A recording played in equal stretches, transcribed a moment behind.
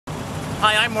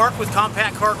Hi, I'm Mark with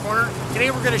Compact Car Corner. Today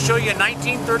we're going to show you a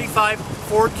 1935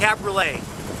 Ford Cabriolet. It's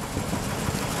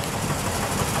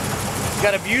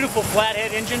got a beautiful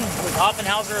flathead engine with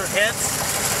offenhauser heads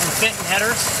and Fenton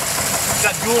headers. It's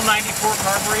got dual 94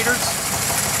 carburators.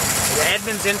 The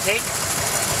Edmunds intake.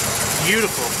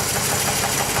 Beautiful.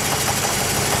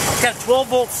 It's got a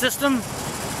 12-volt system.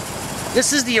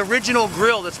 This is the original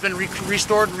grille that's been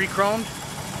restored and re-chromed.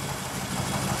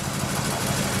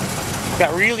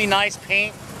 Got really nice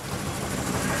paint.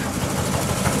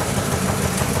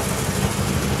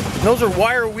 Those are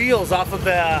wire wheels off of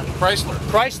a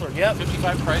Chrysler, yep.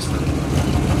 55 Chrysler.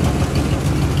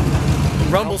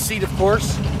 Rumble seat, of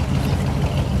course.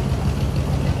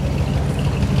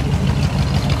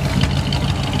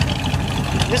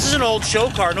 This is an old show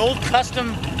car, an old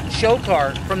custom show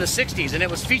car from the 60s, and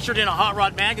it was featured in a Hot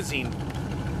Rod magazine.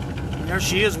 And there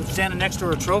she is standing next to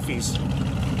her trophies.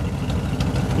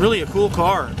 Really a cool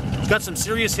car. It's got some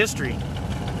serious history.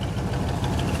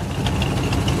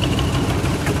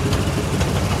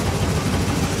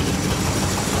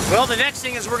 Well, the next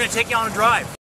thing is we're going to take you on a drive.